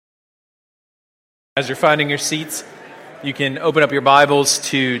As you're finding your seats, you can open up your Bibles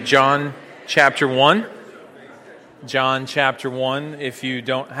to John chapter 1. John chapter 1. If you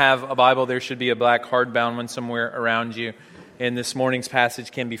don't have a Bible, there should be a black hardbound one somewhere around you. And this morning's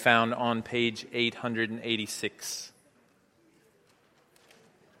passage can be found on page 886.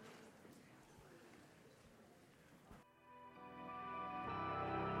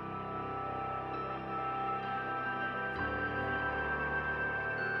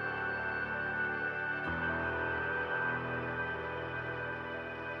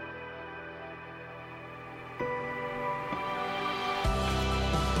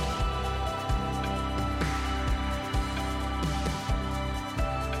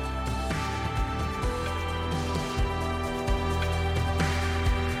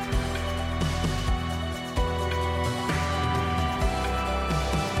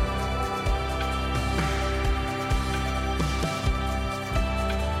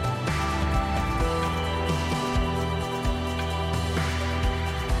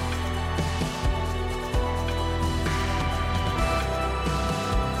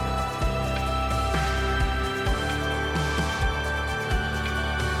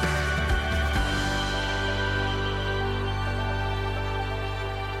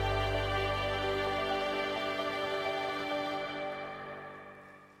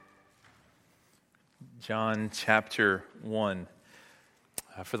 John chapter 1.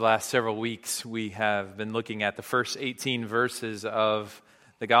 For the last several weeks, we have been looking at the first 18 verses of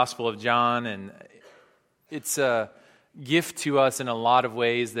the Gospel of John, and it's a gift to us in a lot of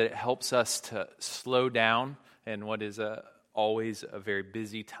ways that it helps us to slow down in what is always a very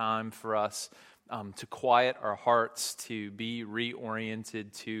busy time for us, to quiet our hearts, to be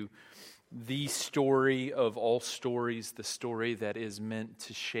reoriented to the story of all stories, the story that is meant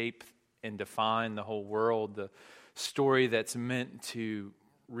to shape and define the whole world, the story that's meant to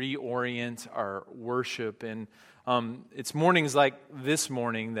reorient our worship. And it's mornings like this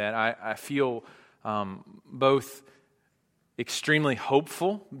morning that I feel both extremely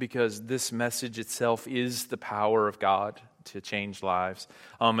hopeful, because this message itself is the power of God to change lives.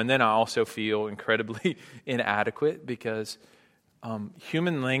 And then I also feel incredibly inadequate, because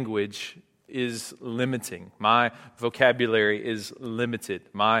human language is limiting. My vocabulary is limited.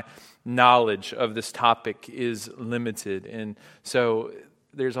 My knowledge of this topic is limited. And so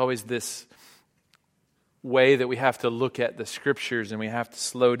there's always this way that we have to look at the scriptures, and we have to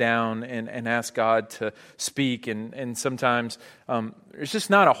slow down and ask God to speak. And sometimes there's just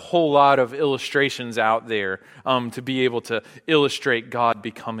not a whole lot of illustrations out there to be able to illustrate God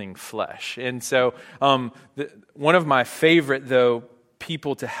becoming flesh. And so one of my favorite, though,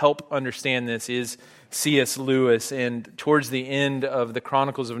 people to help understand this is C.S. Lewis. And towards the end of the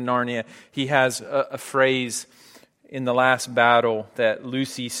Chronicles of Narnia, he has a phrase in the last battle that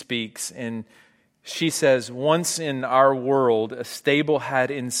Lucy speaks, and she says, "Once in our world, a stable had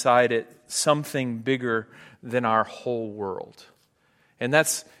inside it something bigger than our whole world." And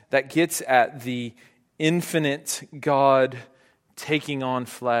that gets at the infinite God taking on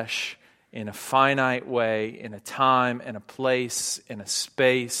flesh in a finite way, in a time, in a place, in a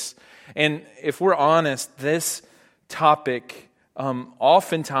space. And if we're honest, this topic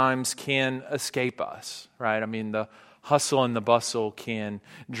oftentimes can escape us, right? I mean, the hustle and the bustle can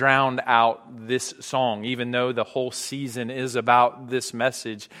drown out this song. Even though the whole season is about this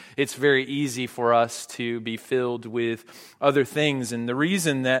message, it's very easy for us to be filled with other things. And the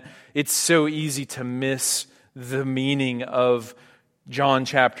reason that it's so easy to miss the meaning of John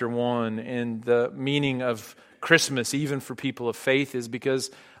chapter 1 and the meaning of Christmas, even for people of faith, is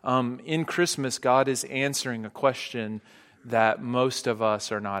because in Christmas, God is answering a question that most of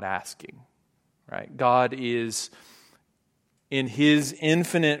us are not asking, right? God is, in His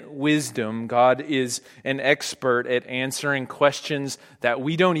infinite wisdom, God is an expert at answering questions that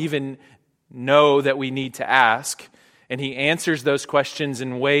we don't even know that we need to ask. And He answers those questions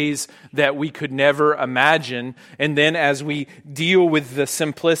in ways that we could never imagine. And then as we deal with the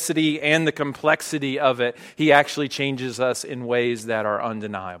simplicity and the complexity of it, He actually changes us in ways that are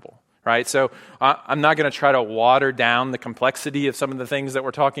undeniable. Right? So I'm not going to try to water down the complexity of some of the things that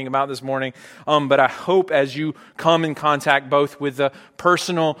we're talking about this morning. But I hope as you come in contact both with the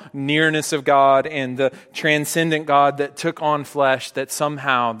personal nearness of God and the transcendent God that took on flesh, that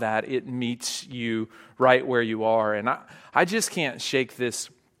somehow that it meets you right where you are. And I just can't shake this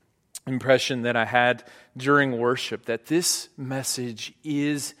impression that I had during worship, that this message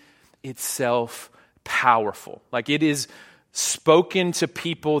is itself powerful. Like, it is spoken to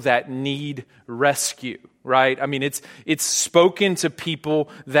people that need rescue. right? I mean, it's spoken to people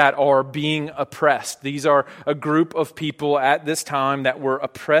that are being oppressed. These are a group of people at this time that were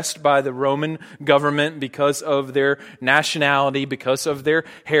oppressed by the Roman government because of their nationality, because of their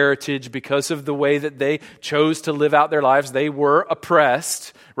heritage, because of the way that they chose to live out their lives. They were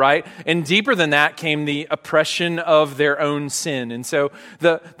oppressed, right? And deeper than that came the oppression of their own sin. And so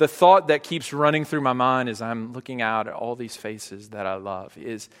the thought that keeps running through my mind as I'm looking out at all these faces that I love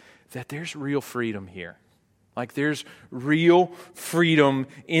is that there's real freedom here. Like there's real freedom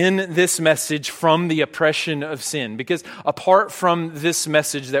in this message from the oppression of sin. Because apart from this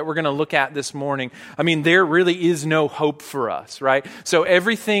message that we're going to look at this morning, I mean, there really is no hope for us, right? So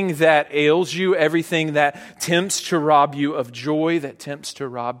everything that ails you, everything that tempts to rob you of joy, that tempts to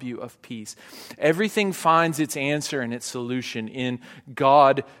rob you of peace, everything finds its answer and its solution in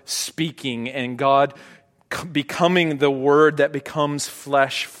God speaking and God becoming the Word that becomes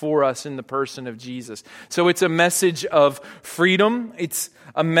flesh for us in the person of Jesus. So it's a message of freedom. It's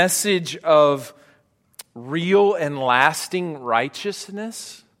a message of real and lasting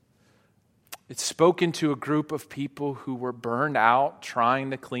righteousness. It's spoken to a group of people who were burned out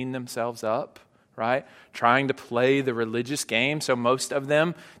trying to clean themselves up, right? Trying to play the religious game. So most of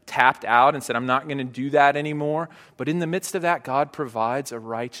them tapped out and said, I'm not going to do that anymore. But in the midst of that, God provides a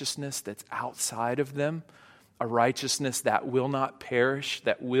righteousness that's outside of them. A righteousness that will not perish,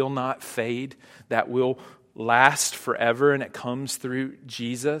 that will not fade, that will last forever, and it comes through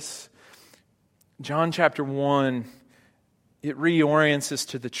Jesus. John chapter 1, it reorients us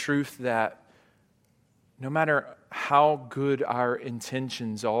to the truth that no matter how good our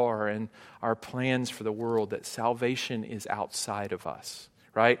intentions are and our plans for the world, that salvation is outside of us,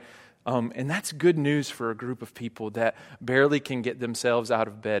 right? And that's good news for a group of people that barely can get themselves out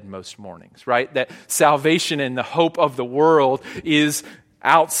of bed most mornings, right? That salvation and the hope of the world is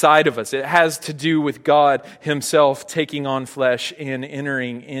outside of us. It has to do with God Himself taking on flesh and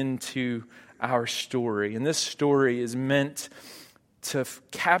entering into our story. And this story is meant to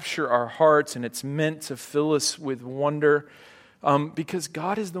capture our hearts, and it's meant to fill us with wonder because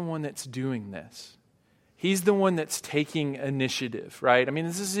God is the one that's doing this. He's the one that's taking initiative, right? I mean,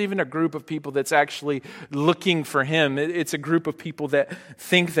 this is even a group of people that's actually looking for Him. It's a group of people that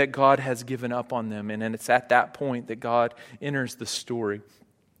think that God has given up on them. And it's at that point that God enters the story.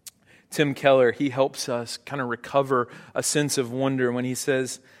 Tim Keller, he helps us kind of recover a sense of wonder when he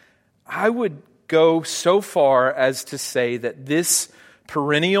says, I would go so far as to say that this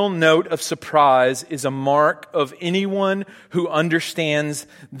perennial note of surprise is a mark of anyone who understands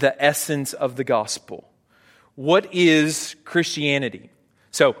the essence of the gospel. What is Christianity?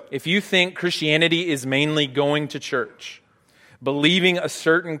 So, if you think Christianity is mainly going to church, believing a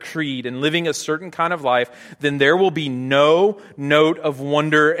certain creed and living a certain kind of life, then there will be no note of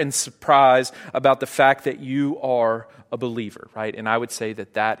wonder and surprise about the fact that you are a believer, right? And I would say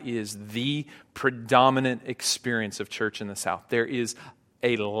that that is the predominant experience of church in the South. There is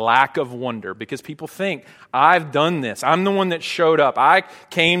a lack of wonder because people think, I've done this. I'm the one that showed up. I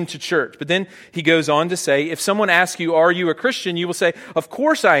came to church. But then he goes on to say, if someone asks you, are you a Christian? You will say, of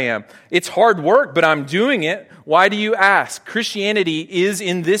course I am. It's hard work, but I'm doing it. Why do you ask? Christianity is,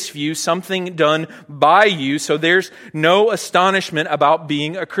 in this view, something done by you, so there's no astonishment about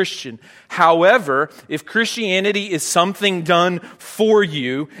being a Christian. However, if Christianity is something done for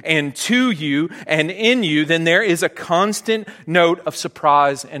you and to you and in you, then there is a constant note of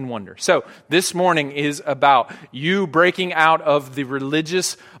surprise and wonder. So this morning is about you breaking out of the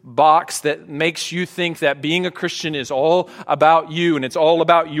religious box that makes you think that being a Christian is all about you and it's all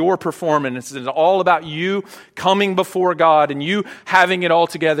about your performance. It's all about you coming before God and you having it all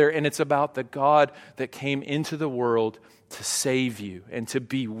together. And it's about the God that came into the world to save you and to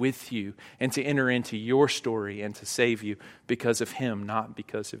be with you and to enter into your story and to save you because of Him, not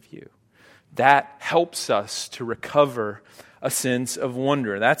because of you. That helps us to recover a sense of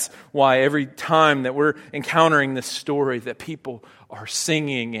wonder. That's why every time that we're encountering this story that people are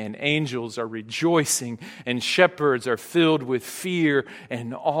singing and angels are rejoicing and shepherds are filled with fear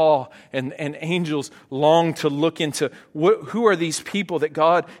and awe and angels long to look into who are these people that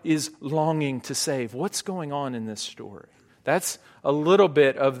God is longing to save. What's going on in this story? That's a little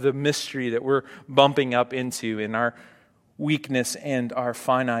bit of the mystery that we're bumping up into in our weakness and our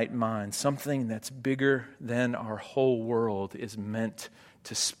finite minds. Something that's bigger than our whole world is meant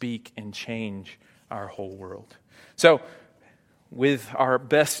to speak and change our whole world. So, with our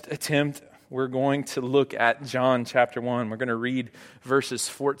best attempt, we're going to look at John chapter 1. We're going to read verses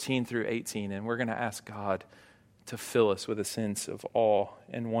 14 through 18, and we're going to ask God to fill us with a sense of awe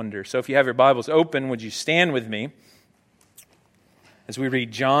and wonder. So if you have your Bibles open, would you stand with me as we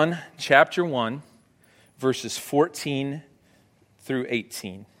read John chapter 1, verses 14 through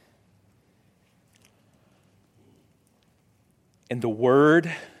 18. And the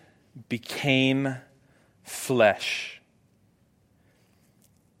Word became flesh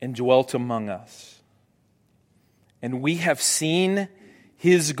and dwelt among us. And we have seen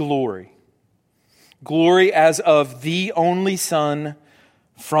His glory, glory as of the only Son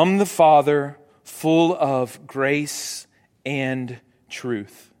from the Father, full of grace and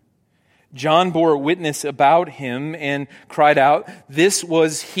truth. John bore witness about Him and cried out, "This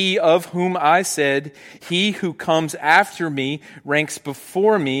was He of whom I said, 'He who comes after me ranks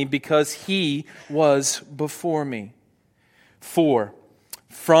before me, because He was before me.' For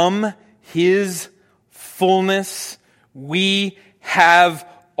from His fullness we have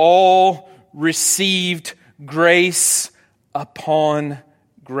all received grace upon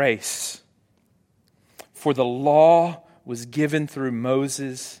grace. For the law was given through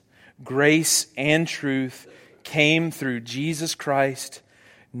Moses, grace and truth came through Jesus Christ.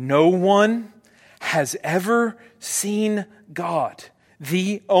 No one has ever seen God,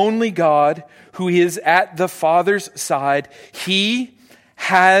 the only God who is at the Father's side. He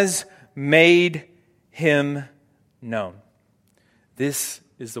has made Him known." This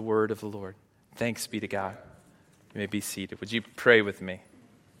is the word of the Lord. Thanks be to God. You may be seated. Would you pray with me?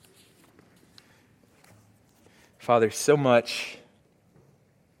 Father, so much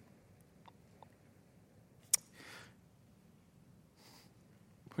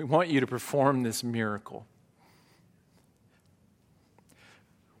we want you to perform this miracle.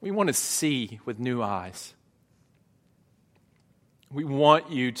 We want to see with new eyes. We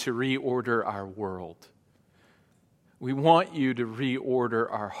want you to reorder our world. We want you to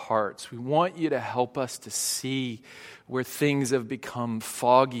reorder our hearts. We want you to help us to see where things have become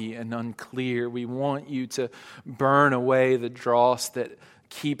foggy and unclear. We want you to burn away the dross that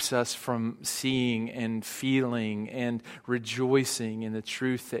keeps us from seeing and feeling and rejoicing in the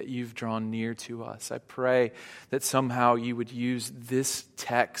truth that you've drawn near to us. I pray that somehow you would use this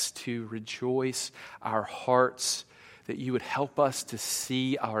text to rejoice our hearts, that you would help us to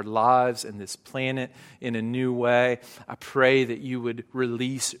see our lives and this planet in a new way. I pray that you would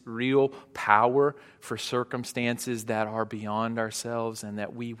release real power for circumstances that are beyond ourselves, and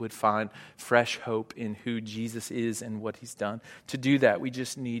that we would find fresh hope in who Jesus is and what He's done. To do that, we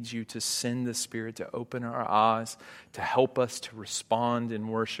just need you to send the Spirit to open our eyes, to help us to respond in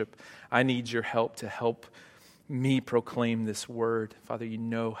worship. I need your help to help me proclaim this word. Father, you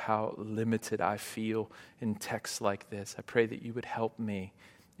know how limited I feel in texts like this. I pray that you would help me.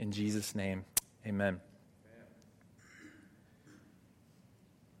 In Jesus' name, amen.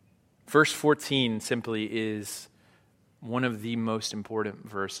 Verse 14 simply is one of the most important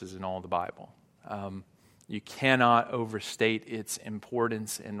verses in all the Bible. You cannot overstate its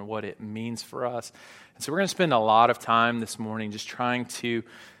importance and what it means for us. And so we're going to spend a lot of time this morning just trying to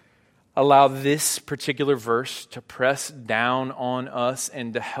allow this particular verse to press down on us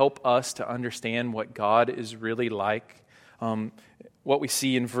and to help us to understand what God is really like. What we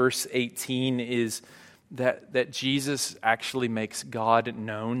see in verse 18 is that Jesus actually makes God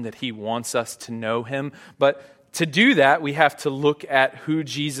known, that He wants us to know Him. But to do that, we have to look at who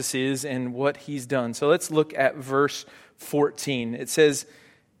Jesus is and what He's done. So let's look at verse 14. It says,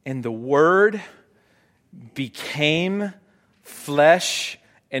 "And the Word became flesh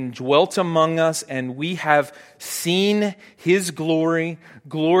and dwelt among us, and we have seen His glory,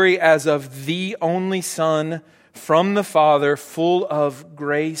 glory as of the only Son from the Father, full of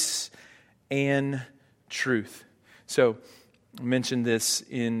grace and truth." So, I mentioned this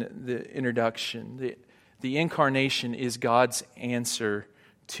in the introduction. The incarnation is God's answer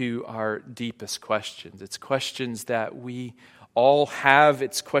to our deepest questions. It's questions that we all have.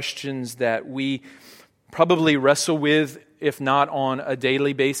 It's questions that we probably wrestle with, if not on a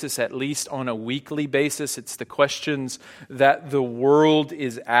daily basis, at least on a weekly basis. It's the questions that the world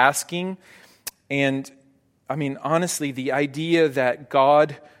is asking. And I mean, honestly, the idea that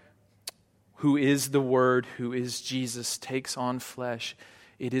God, who is the Word, who is Jesus, takes on flesh,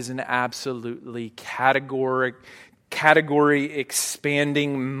 it is an absolutely category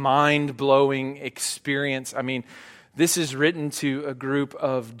expanding, mind-blowing experience. I mean, this is written to a group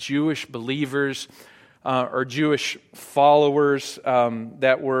of Jewish believers or Jewish followers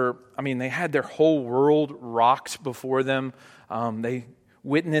that were, they had their whole world rocked before them. They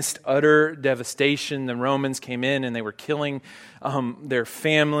witnessed utter devastation. The Romans came in and they were killing their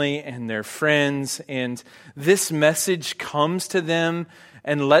family and their friends. And this message comes to them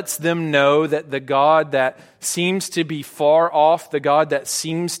and lets them know that the God that seems to be far off, the God that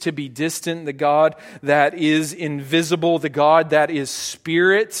seems to be distant, the God that is invisible, the God that is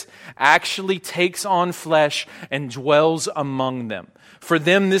spirit, actually takes on flesh and dwells among them. For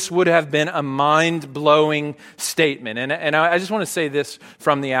them, this would have been a mind-blowing statement. And I just want to say this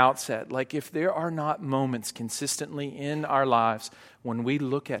from the outset. Like, if there are not moments consistently in our lives when we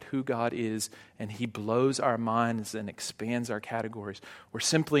look at who God is and He blows our minds and expands our categories, we're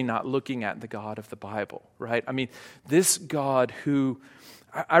simply not looking at the God of the Bible, right? I mean, this God who,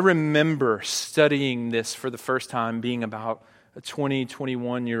 I remember studying this for the first time, being about a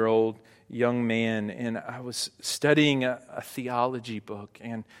 21-year-old young man, and I was studying a theology book,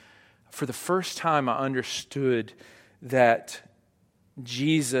 and for the first time I understood that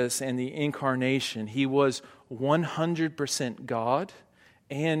Jesus and the incarnation, He was 100% God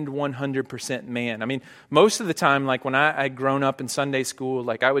and 100% man. I mean, most of the time, like when I'd grown up in Sunday school,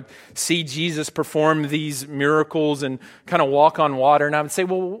 like I would see Jesus perform these miracles and kind of walk on water, and I would say,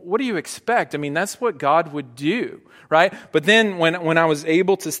 well, what do you expect? I mean, that's what God would do, right? But then when I was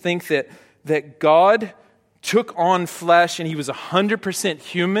able to think that God took on flesh and He was 100%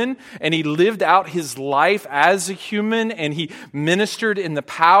 human and He lived out His life as a human and He ministered in the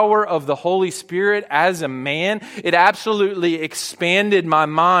power of the Holy Spirit as a man, it absolutely expanded my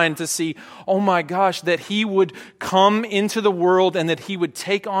mind to see, oh my gosh, that He would come into the world and that He would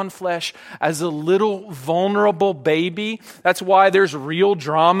take on flesh as a little vulnerable baby. That's why there's real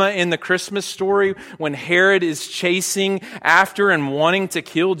drama in the Christmas story when Herod is chasing after and wanting to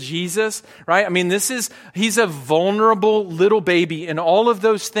kill Jesus, right? I mean, He's a vulnerable little baby, and all of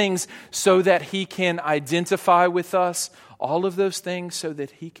those things so that He can identify with us, all of those things so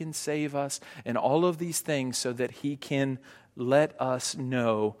that He can save us, and all of these things so that He can let us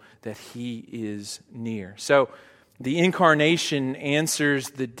know that He is near. So the incarnation answers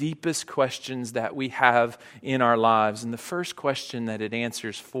the deepest questions that we have in our lives. And the first question that it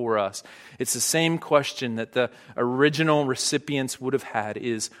answers for us, it's the same question that the original recipients would have had,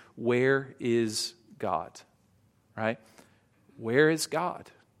 is where is God? Right? Where is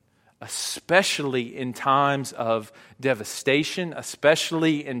God? Especially in times of devastation,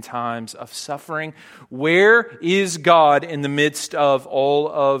 especially in times of suffering. Where is God in the midst of all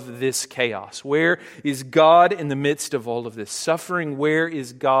of this chaos? Where is God in the midst of all of this suffering? Where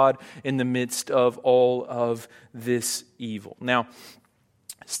is God in the midst of all of this evil? Now,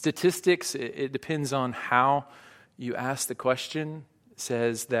 statistics, it depends on how you ask the question,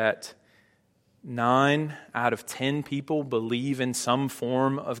 says that 9 out of 10 people believe in some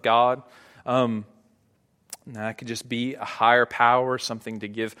form of God. Now that could just be a higher power, something to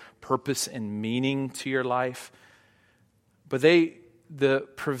give purpose and meaning to your life. But the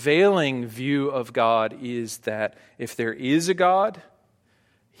prevailing view of God is that if there is a God,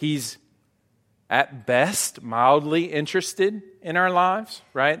 He's at best mildly interested in our lives,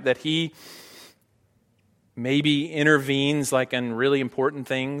 right? That He maybe intervenes like in really important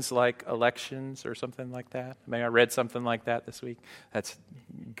things like elections or something like that. Maybe I read something like that this week. That's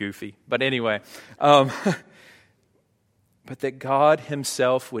goofy. But anyway, but that God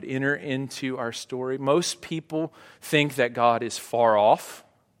Himself would enter into our story. Most people think that God is far off,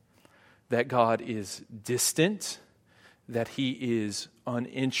 that God is distant, that He is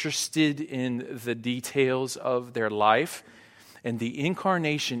uninterested in the details of their life. And the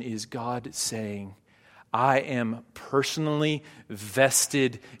incarnation is God saying, I am personally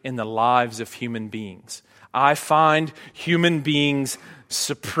vested in the lives of human beings. I find human beings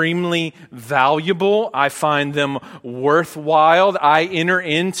supremely valuable. I find them worthwhile. I enter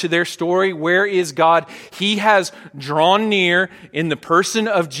into their story. Where is God? He has drawn near in the person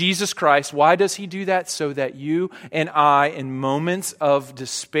of Jesus Christ. Why does He do that? So that you and I, in moments of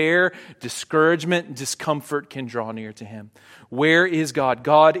despair, discouragement, discomfort, can draw near to Him. Where is God?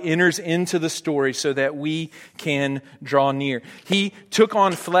 God enters into the story so that we can draw near. He took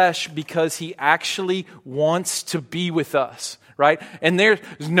on flesh because He actually wants to be with us, right? And there's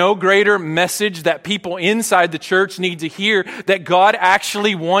no greater message that people inside the church need to hear, that God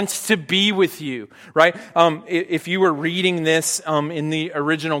actually wants to be with you, right? If you were reading this in the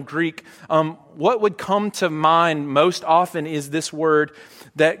original Greek, what would come to mind most often is this word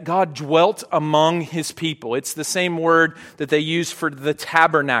that God dwelt among his people. It's the same word that they use for the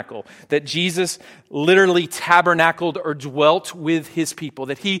tabernacle, that Jesus literally tabernacled or dwelt with his people,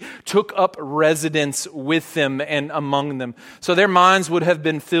 that he took up residence with them and among them. So their minds would have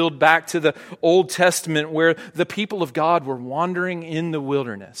been filled back to the Old Testament where the people of God were wandering in the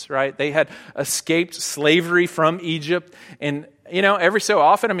wilderness, right? They had escaped slavery from Egypt, and every so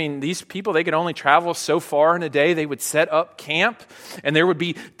often, these people, they could only travel so far in a day. They would set up camp, and there would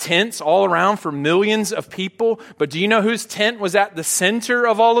be tents all around for millions of people. But do you know whose tent was at the center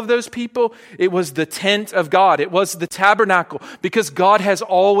of all of those people? It was the tent of God. It was the tabernacle, because God has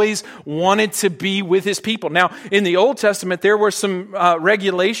always wanted to be with his people. Now, in the Old Testament, there were some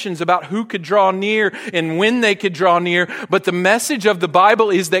regulations about who could draw near and when they could draw near. But the message of the Bible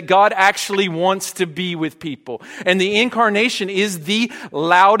is that God actually wants to be with people. And the incarnation is the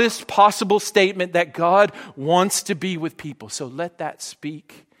loudest possible statement that God wants to be with people. So let that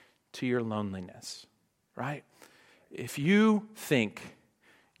speak to your loneliness, right? If you think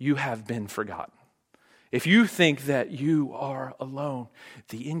you have been forgotten, if you think that you are alone,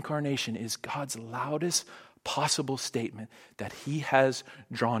 the incarnation is God's loudest possible statement that he has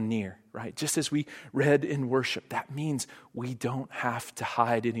drawn near, right? Just as we read in worship, that means we don't have to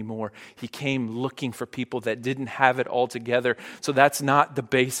hide anymore. He came looking for people that didn't have it all together. So that's not the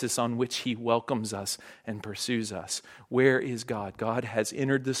basis on which he welcomes us and pursues us. Where is God? God has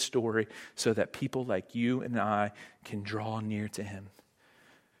entered the story so that people like you and I can draw near to him.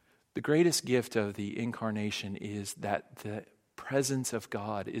 The greatest gift of the incarnation is that the presence of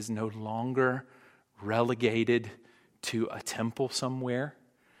God is no longer relegated to a temple somewhere,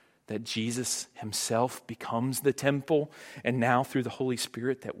 that Jesus himself becomes the temple, and now through the Holy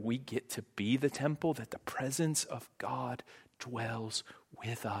Spirit that we get to be the temple, that the presence of God dwells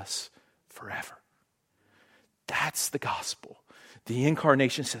with us forever. That's the gospel. The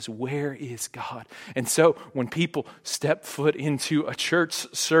incarnation says, where is God? And so when people step foot into a church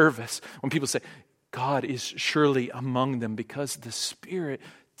service, when people say, God is surely among them, because the Spirit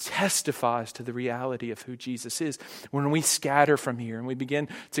testifies to the reality of who Jesus is. When we scatter from here and we begin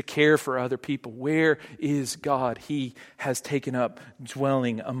to care for other people, where is God? He has taken up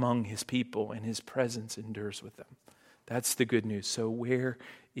dwelling among his people, and his presence endures with them. That's the good news. So where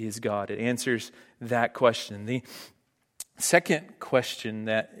is God? It answers that question. The second question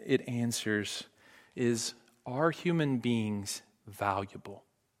that it answers is, are human beings valuable?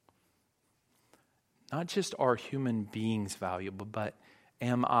 Not just are human beings valuable, but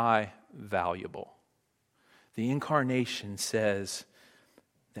am I valuable? The incarnation says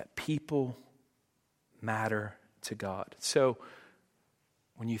that people matter to God. So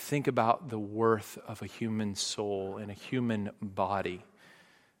when you think about the worth of a human soul and a human body,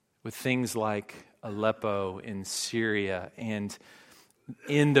 with things like Aleppo in Syria and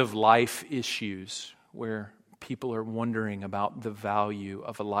end-of-life issues where people are wondering about the value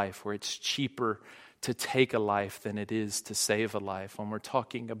of a life, where it's cheaper to take a life than it is to save a life. When we're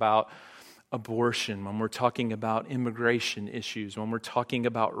talking about abortion, when we're talking about immigration issues, when we're talking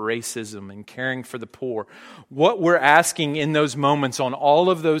about racism and caring for the poor, what we're asking in those moments on all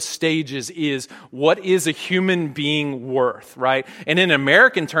of those stages is, what is a human being worth, right? And in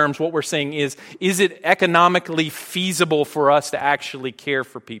American terms, what we're saying is it economically feasible for us to actually care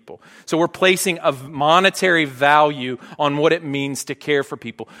for people? So we're placing a monetary value on what it means to care for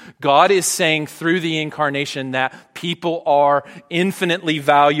people. God is saying through the incarnation that people are infinitely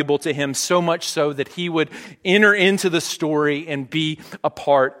valuable to him, so much so that he would enter into the story and be a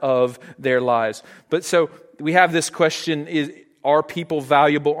part of their lives. But so we have this question, are people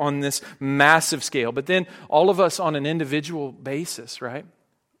valuable on this massive scale? But then all of us on an individual basis, right?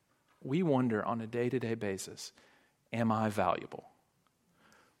 We wonder on a day-to-day basis, am I valuable?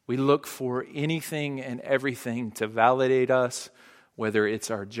 We look for anything and everything to validate us, whether it's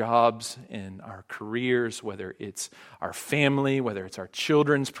our jobs and our careers, whether it's our family, whether it's our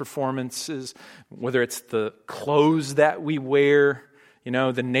children's performances, whether it's the clothes that we wear,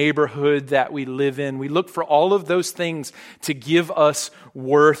 the neighborhood that we live in. We look for all of those things to give us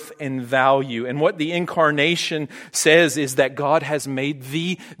worth and value. And what the incarnation says is that God has made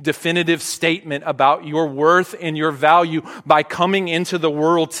the definitive statement about your worth and your value by coming into the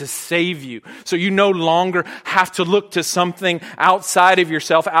world to save you. So you no longer have to look to something outside of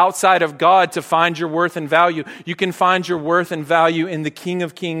yourself, outside of God, to find your worth and value. You can find your worth and value in the King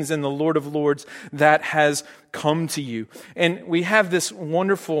of Kings and the Lord of Lords that has come to you. And we have this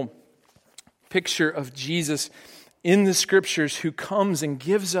wonderful picture of Jesus in the scriptures who comes and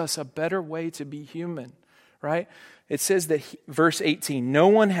gives us a better way to be human, right? It says that, verse 18, no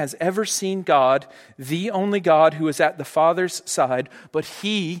one has ever seen God, the only God who is at the Father's side, but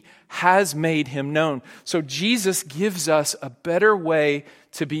he has made him known. So Jesus gives us a better way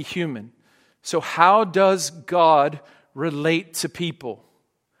to be human. So how does God relate to people?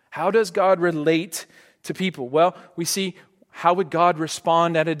 How does God relate to people? Well, we see, how would God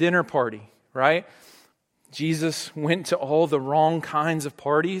respond at a dinner party, right? Jesus went to all the wrong kinds of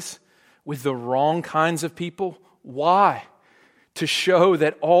parties with the wrong kinds of people. Why? To show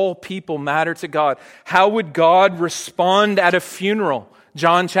that all people matter to God. How would God respond at a funeral?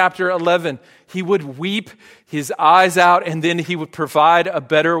 John chapter 11. He would weep his eyes out, and then he would provide a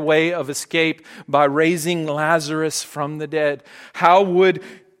better way of escape by raising Lazarus from the dead. How would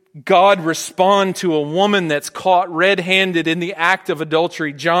God respond to a woman that's caught red-handed in the act of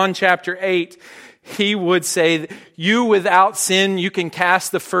adultery? John chapter 8. He would say, you without sin, you can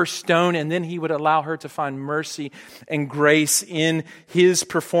cast the first stone, and then he would allow her to find mercy and grace in his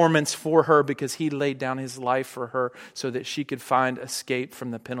performance for her, because he laid down his life for her so that she could find escape from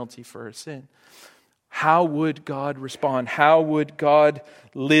the penalty for her sin. How would God respond? How would God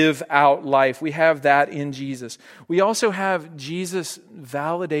live out life? We have that in Jesus. We also have Jesus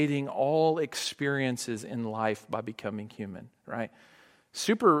validating all experiences in life by becoming human, right?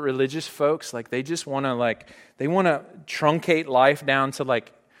 Super religious folks, they just want to they want to truncate life down to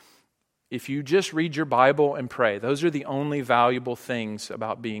if you just read your Bible and pray. Those are the only valuable things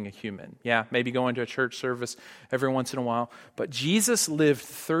about being a human. Yeah, maybe going to a church service every once in a while. But Jesus lived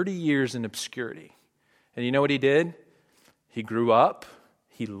 30 years in obscurity. And you know what he did? He grew up.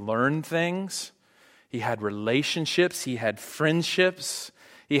 He learned things. He had relationships. He had friendships.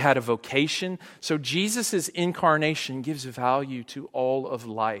 He had a vocation. So Jesus' incarnation gives value to all of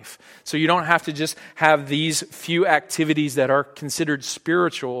life. So you don't have to just have these few activities that are considered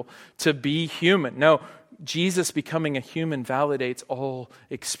spiritual to be human. No, Jesus becoming a human validates all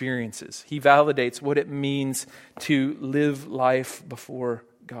experiences. He validates what it means to live life before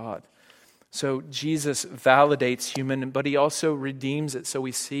God. So Jesus validates human, but he also redeems it so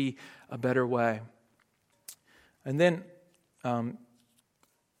we see a better way. And then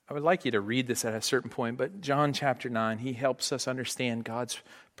I would like you to read this at a certain point, but John chapter 9, he helps us understand God's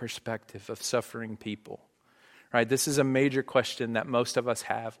perspective of suffering people. Right? This is a major question that most of us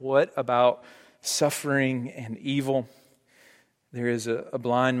have. What about suffering and evil? There is a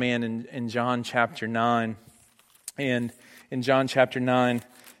blind man in John chapter 9. And in John chapter 9,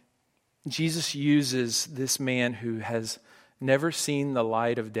 Jesus uses this man who has never seen the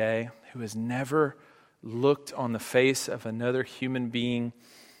light of day, who has never looked on the face of another human being.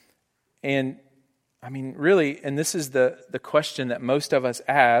 And really, and this is the question that most of us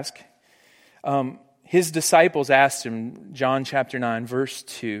ask. His disciples asked him, John chapter 9, verse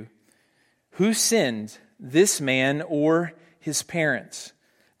 2, who sinned, this man or his parents,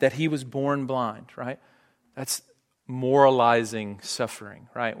 that he was born blind, right? That's moralizing suffering,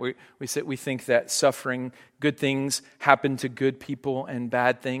 right? We think that suffering, good things happen to good people and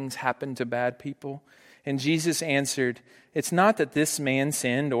bad things happen to bad people. And Jesus answered, it's not that this man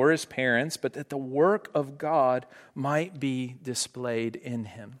sinned or his parents, but that the work of God might be displayed in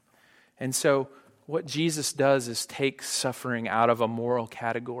him. And so what Jesus does is take suffering out of a moral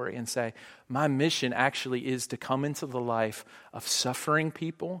category and say, my mission actually is to come into the life of suffering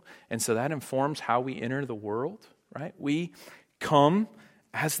people. And so that informs how we enter the world, right? We come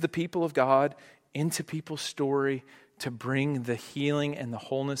as the people of God into people's story to bring the healing and the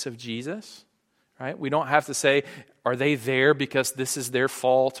wholeness of Jesus. Right? We don't have to say, are they there because this is their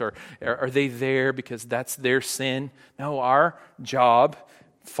fault, or are they there because that's their sin? No, our job,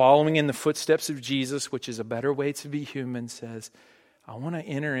 following in the footsteps of Jesus, which is a better way to be human, says, I want to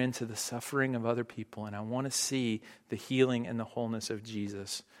enter into the suffering of other people, and I want to see the healing and the wholeness of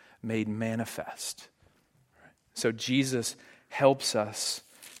Jesus made manifest. So Jesus helps us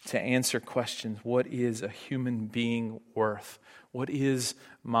to answer questions. What is a human being worth? What is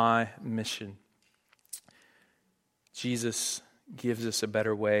my mission? Jesus gives us a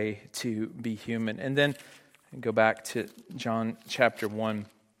better way to be human. And then go back to John chapter 1.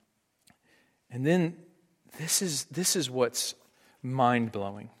 And then this is what's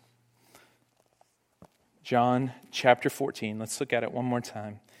mind-blowing. John chapter 14. Let's look at it one more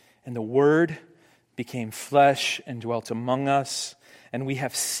time. And the Word became flesh and dwelt among us, and we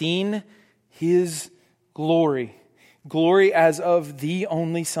have seen his glory. Glory as of the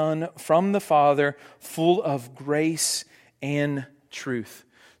only Son from the Father, full of grace and truth.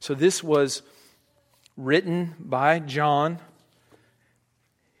 So this was written by John.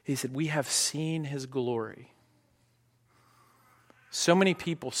 He said, we have seen his glory. So many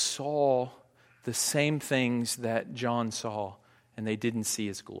people saw the same things that John saw, and they didn't see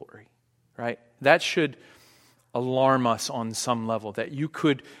his glory, right? That should alarm us on some level, that you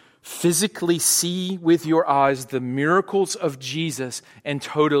could physically see with your eyes the miracles of Jesus and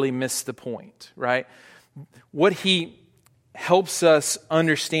totally miss the point, right? What he helps us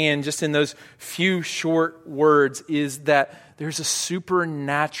understand just in those few short words is that there's a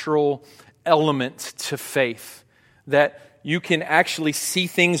supernatural element to faith, that you can actually see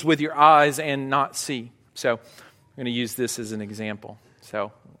things with your eyes and not see. So I'm going to use this as an example.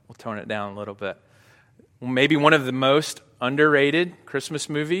 So we'll tone it down a little bit. Maybe one of the most underrated Christmas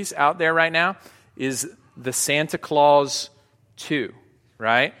movies out there right now is the Santa Claus 2,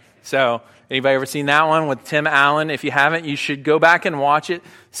 right? So anybody ever seen that one with Tim Allen? If you haven't, you should go back and watch it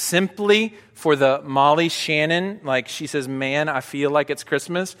simply for the Molly Shannon. Like she says, man, I feel like it's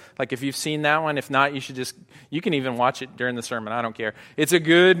Christmas. Like if you've seen that one, if not, you can even watch it during the sermon. I don't care. It's a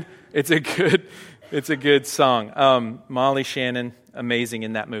good song. Molly Shannon, amazing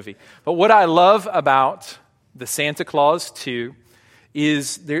in that movie. But what I love about the Santa Claus 2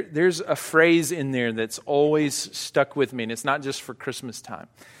 is there's a phrase in there that's always stuck with me, and it's not just for Christmas time.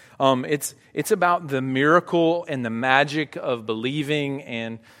 It's about the miracle and the magic of believing,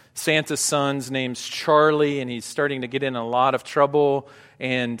 and Santa's son's name's Charlie, and he's starting to get in a lot of trouble,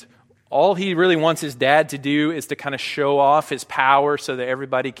 and all he really wants his dad to do is to kind of show off his power so that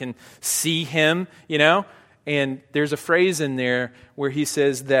everybody can see him, you know? And there's a phrase in there where he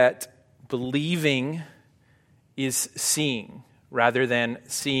says that believing is seeing rather than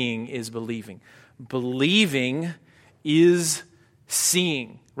seeing is believing. Believing is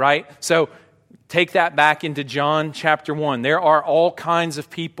seeing, right? So take that back into John chapter 1. There are all kinds of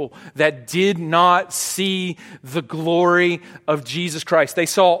people that did not see the glory of Jesus Christ. They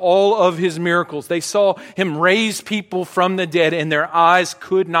saw all of his miracles. They saw him raise people from the dead, and their eyes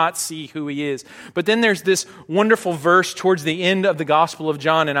could not see who he is. But then there's this wonderful verse towards the end of the Gospel of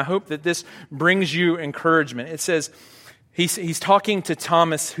John, and I hope that this brings you encouragement. It says, He's talking to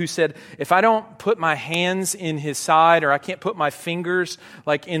Thomas, who said, if I don't put my hands in his side, or I can't put my fingers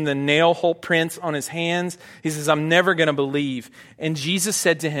like in the nail hole prints on his hands, he says, I'm never going to believe. And Jesus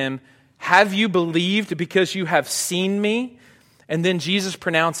said to him, have you believed because you have seen me? And then Jesus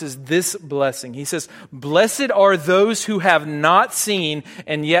pronounces this blessing. He says, blessed are those who have not seen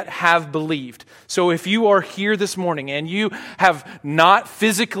and yet have believed. So if you are here this morning and you have not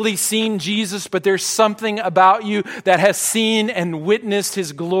physically seen Jesus, but there's something about you that has seen and witnessed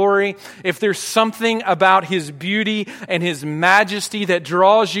his glory, if there's something about his beauty and his majesty that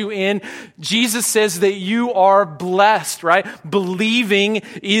draws you in, Jesus says that you are blessed, right? Believing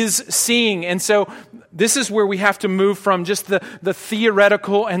is seeing. And so this is where we have to move from just the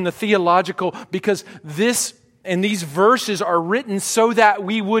theoretical and the theological, because this and these verses are written so that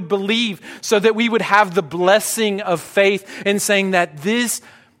we would believe, so that we would have the blessing of faith in saying that this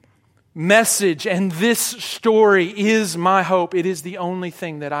message and this story is my hope. It is the only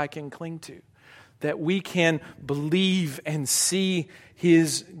thing that I can cling to, that we can believe and see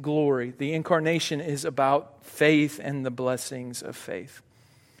his glory. The incarnation is about faith and the blessings of faith.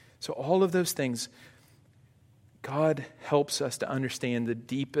 So all of those things, God helps us to understand the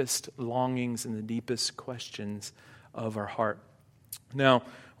deepest longings and the deepest questions of our heart. Now, I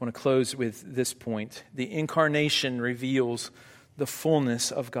want to close with this point. The incarnation reveals the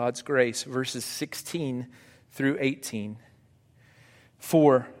fullness of God's grace, verses 16 through 18.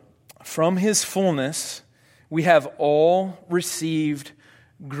 For from his fullness we have all received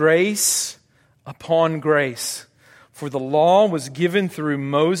grace upon grace. For the law was given through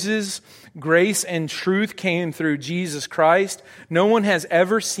Moses, grace and truth came through Jesus Christ. No one has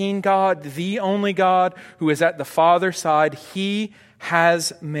ever seen God, the only God who is at the Father's side. He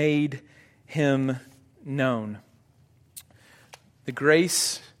has made him known. The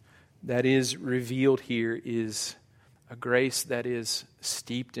grace that is revealed here is a grace that is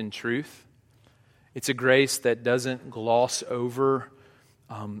steeped in truth. It's a grace that doesn't gloss over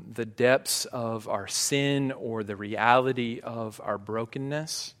the depths of our sin or the reality of our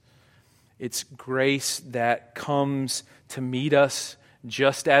brokenness. It's grace that comes to meet us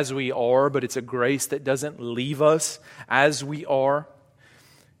just as we are, but it's a grace that doesn't leave us as we are.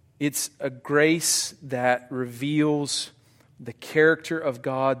 It's a grace that reveals the character of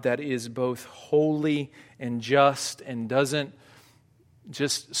God that is both holy and just and doesn't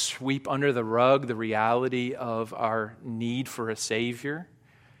just sweep under the rug the reality of our need for a Savior.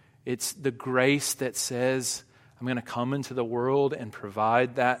 It's the grace that says, I'm going to come into the world and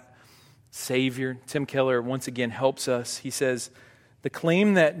provide that Savior. Tim Keller once again helps us. He says, the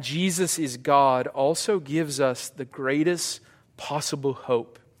claim that Jesus is God also gives us the greatest possible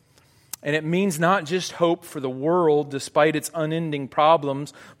hope. And it means not just hope for the world despite its unending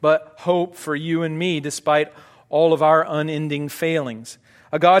problems, but hope for you and me despite all of our unending failings.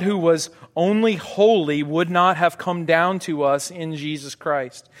 A God who was only holy would not have come down to us in Jesus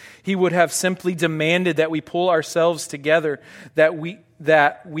Christ. He would have simply demanded that we pull ourselves together, that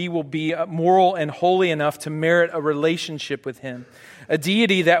we will be moral and holy enough to merit a relationship with Him. A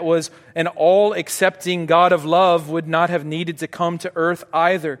deity that was an all-accepting God of love would not have needed to come to earth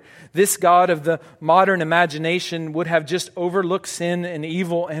either. This God of the modern imagination would have just overlooked sin and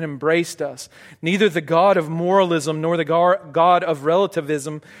evil and embraced us. Neither the God of moralism nor the God of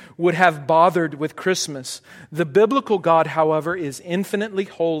relativism would have bothered with Christmas. The biblical God, however, is infinitely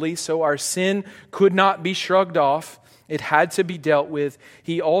holy, so our sin could not be shrugged off. It had to be dealt with.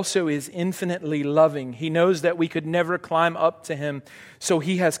 He also is infinitely loving. He knows that we could never climb up to Him, so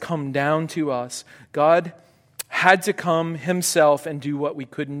He has come down to us. God had to come Himself and do what we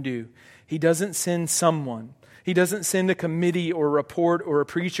couldn't do. He doesn't send someone. He doesn't send a committee or a report or a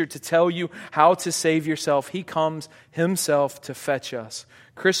preacher to tell you how to save yourself. He comes Himself to fetch us.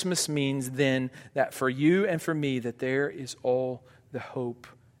 Christmas means then that for you and for me that there is all the hope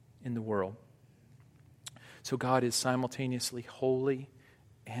in the world. So God is simultaneously holy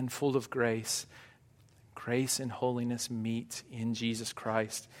and full of grace. Grace and holiness meet in Jesus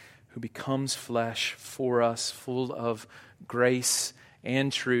Christ, who becomes flesh for us, full of grace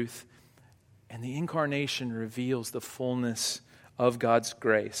and truth. And the incarnation reveals the fullness of God's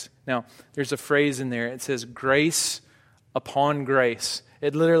grace. Now, there's a phrase in there. It says grace upon grace.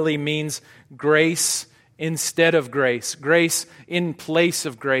 It literally means grace instead of grace, grace in place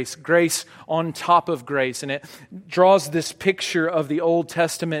of grace, grace on top of grace. And it draws this picture of the Old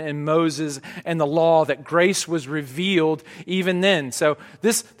Testament and Moses and the law, that grace was revealed even then. So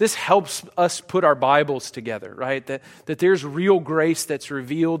this helps us put our Bibles together, right? That there's real grace that's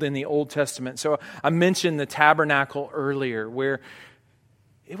revealed in the Old Testament. So I mentioned the tabernacle earlier, where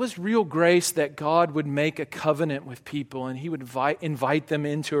it was real grace that God would make a covenant with people and He would invite them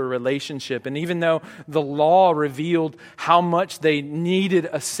into a relationship. And even though the law revealed how much they needed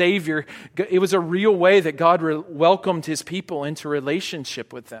a Savior, it was a real way that God welcomed His people into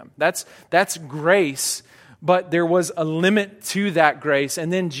relationship with them. That's grace. But there was a limit to that grace.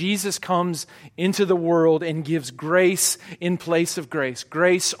 And then Jesus comes into the world and gives grace in place of grace,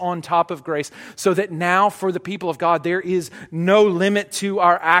 grace on top of grace, so that now for the people of God, there is no limit to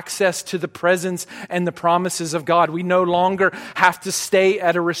our access to the presence and the promises of God. We no longer have to stay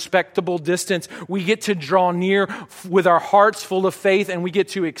at a respectable distance. We get to draw near with our hearts full of faith, and we get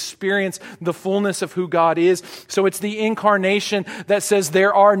to experience the fullness of who God is. So it's the incarnation that says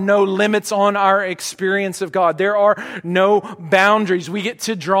there are no limits on our experience of God. There are no boundaries. We get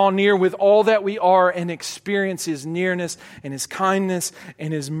to draw near with all that we are and experience His nearness and His kindness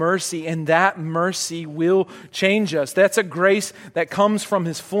and His mercy. And that mercy will change us. That's a grace that comes from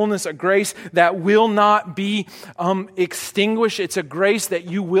His fullness, a grace that will not be extinguished. It's a grace that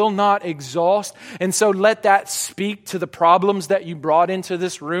you will not exhaust. And so let that speak to the problems that you brought into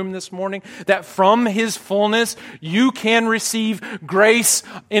this room this morning, that from His fullness, you can receive grace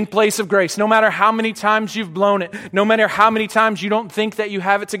in place of grace. No matter how many times you've blown it, no matter how many times you don't think that you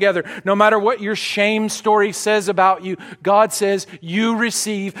have it together, no matter what your shame story says about you, God says you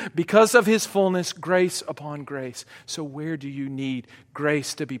receive, because of His fullness, grace upon grace. So where do you need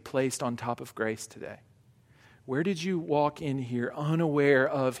grace to be placed on top of grace today? Where did you walk in here unaware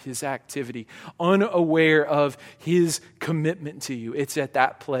of His activity, unaware of His commitment to you? It's at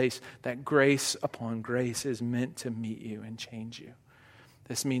that place that grace upon grace is meant to meet you and change you.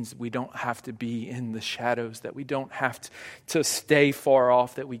 This means we don't have to be in the shadows, that we don't have to stay far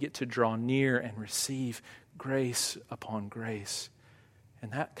off, that we get to draw near and receive grace upon grace.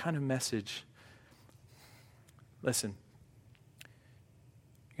 And that kind of message, listen,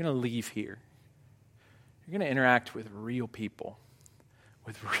 you're going to leave here. You're going to interact with real people,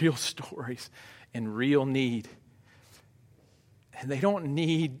 with real stories and real need. And they don't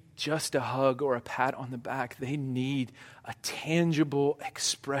need just a hug or a pat on the back. They need a tangible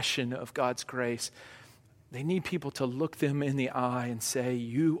expression of God's grace. They need people to look them in the eye and say,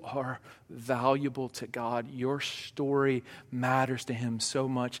 you are valuable to God. Your story matters to Him so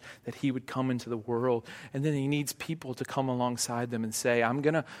much that He would come into the world. And then He needs people to come alongside them and say, I'm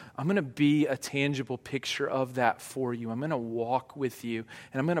gonna be a tangible picture of that for you. I'm going to walk with you,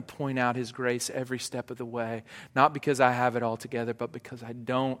 and I'm going to point out His grace every step of the way. Not because I have it all together, but because I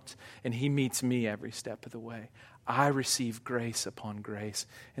don't, and He meets me every step of the way. I receive grace upon grace.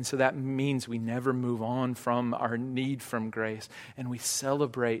 And so that means we never move on from our need from grace. And we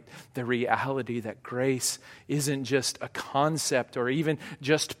celebrate the reality that grace isn't just a concept or even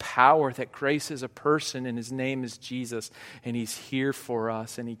just power, that grace is a person and his name is Jesus. And he's here for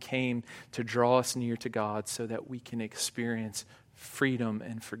us, and he came to draw us near to God so that we can experience freedom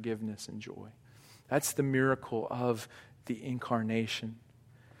and forgiveness and joy. That's the miracle of the incarnation.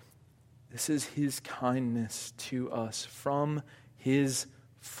 This is his kindness to us. From his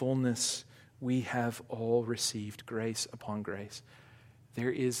fullness, we have all received grace upon grace. There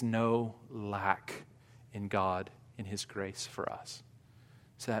is no lack in God, in his grace for us.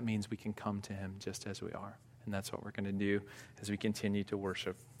 So that means we can come to him just as we are. And that's what we're going to do as we continue to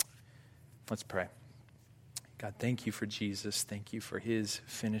worship. Let's pray. God, thank you for Jesus. Thank you for his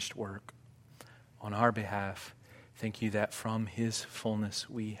finished work on our behalf. Thank you that from his fullness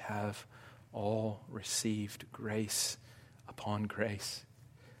we have all received grace upon grace.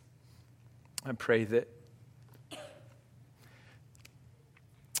 I pray that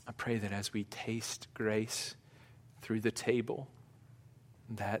as we taste grace through the table,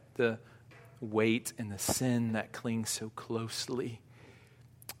 that the weight and the sin that clings so closely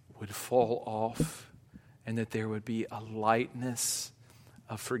would fall off, and that there would be a lightness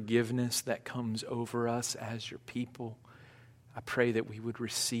of forgiveness that comes over us as your people. I pray that we would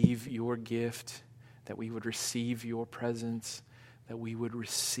receive your gift, that we would receive your presence, that we would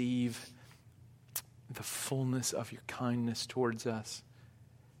receive the fullness of your kindness towards us.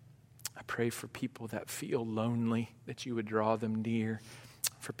 I pray for people that feel lonely, that you would draw them near.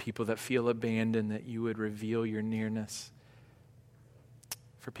 For people that feel abandoned, that you would reveal your nearness.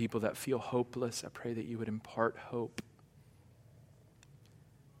 For people that feel hopeless, I pray that you would impart hope.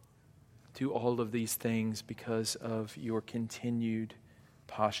 Do all of these things because of your continued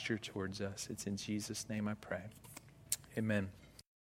posture towards us. It's in Jesus' name I pray. Amen.